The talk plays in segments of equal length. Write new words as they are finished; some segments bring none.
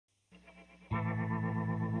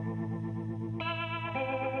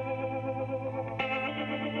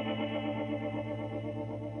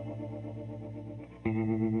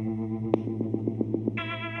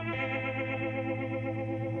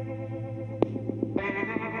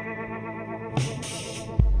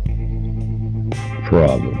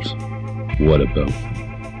Problems. What about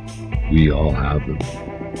them? We all have them.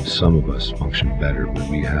 Some of us function better when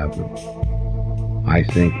we have them. I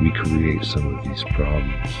think we create some of these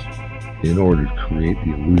problems in order to create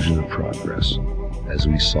the illusion of progress as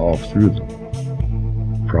we solve through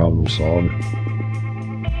them. Problem solving,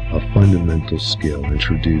 a fundamental skill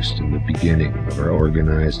introduced in the beginning of our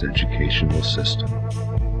organized educational system.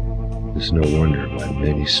 It's no wonder why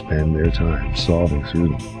many spend their time solving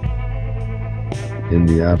through them. In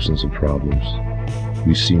the absence of problems,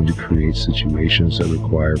 we seem to create situations that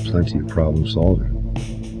require plenty of problem solving.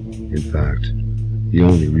 In fact, the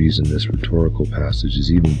only reason this rhetorical passage is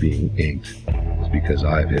even being inked is because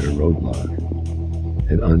I've hit a roadblock,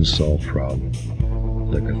 an unsolved problem,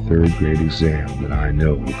 like a third-grade exam that I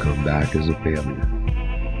know will come back as a failure.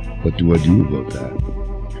 What do I do about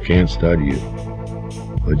that? I can't study it.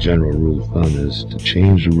 A general rule of thumb is to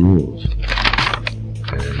change the rules,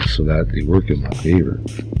 and so that they work in my favor.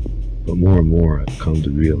 But more and more I've come to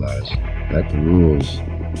realize that the rules,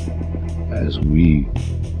 as we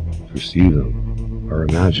perceive them, are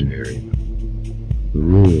imaginary. The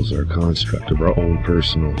rules are a construct of our own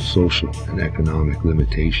personal, social, and economic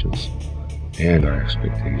limitations, and our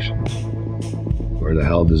expectations. Where the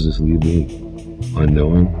hell does this leave me?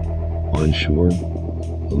 Unknowing? Unsure?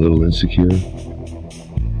 A little insecure?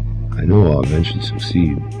 I know I'll eventually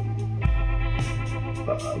succeed,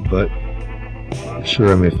 but I'm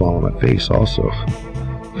sure I may fall on my face also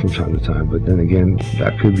from time to time, but then again,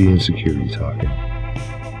 that could be insecurity talking.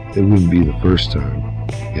 It wouldn't be the first time,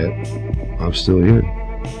 yet I'm still here,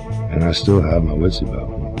 and I still have my wits about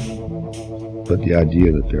me. But the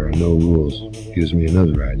idea that there are no rules gives me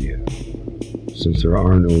another idea. Since there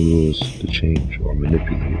are no rules to change or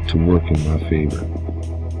manipulate to work in my favor,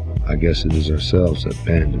 I guess it is ourselves that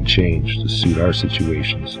bend and change to suit our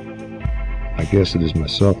situations. I guess it is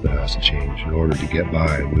myself that has to change in order to get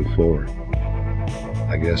by and move forward.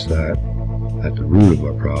 I guess that at the root of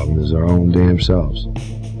our problem is our own damn selves.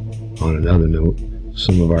 On another note,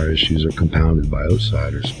 some of our issues are compounded by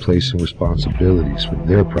outsiders placing responsibilities for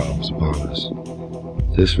their problems upon us.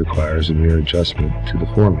 This requires a mere adjustment to the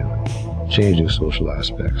formula, changing social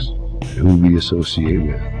aspects and who we associate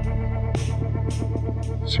with.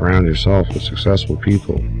 Surround yourself with successful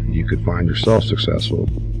people, and you could find yourself successful.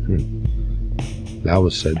 That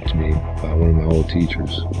was said to me by one of my old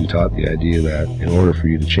teachers, who taught the idea that in order for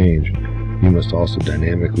you to change, you must also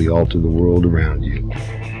dynamically alter the world around you.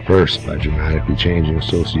 First, by dramatically changing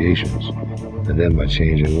associations, and then by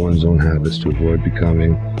changing one's own habits to avoid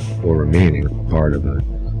becoming or remaining part of a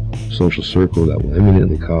social circle that will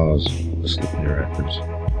imminently cause a slip in your efforts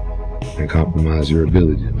and compromise your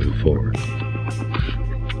ability to move forward.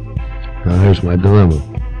 Now here's my dilemma.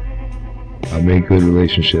 I've made good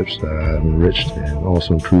relationships that have enriched and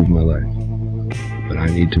also improved my life, but I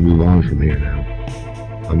need to move on from here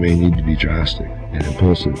now. I may need to be drastic and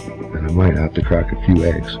impulsive, and I might have to crack a few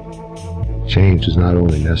eggs. Change is not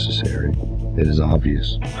only necessary, it is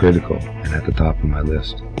obvious, critical, and at the top of my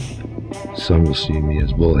list. Some will see me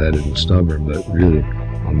as bullheaded and stubborn, but really,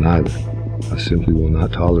 I'm neither. I simply will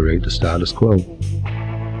not tolerate the status quo.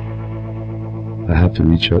 I have to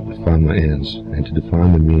reach out to find my ends, and to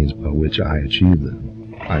define the means by which I achieve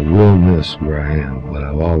them. I will miss where I am, but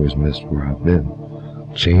I've always missed where I've been.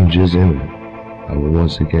 Change is imminent. I will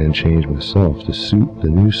once again change myself to suit the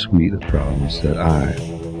new suite of problems that I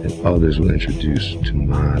and others will introduce to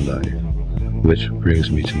my life. Which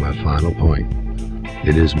brings me to my final point.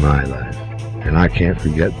 It is my life, and I can't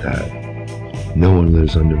forget that. No one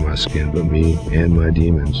lives under my skin but me and my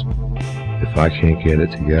demons. If I can't get it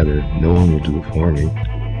together, no one will do it for me.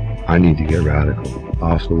 I need to get radical,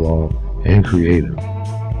 off the wall, and creative.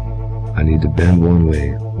 I need to bend one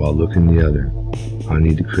way while looking the other. I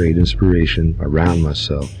need to create inspiration around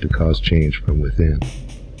myself to cause change from within.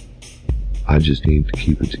 I just need to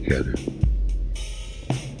keep it together.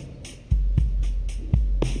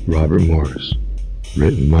 Robert Morris,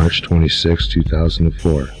 written March 26,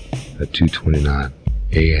 2004 at 2:29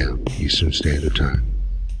 a.m. Eastern Standard Time.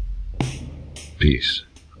 Peace.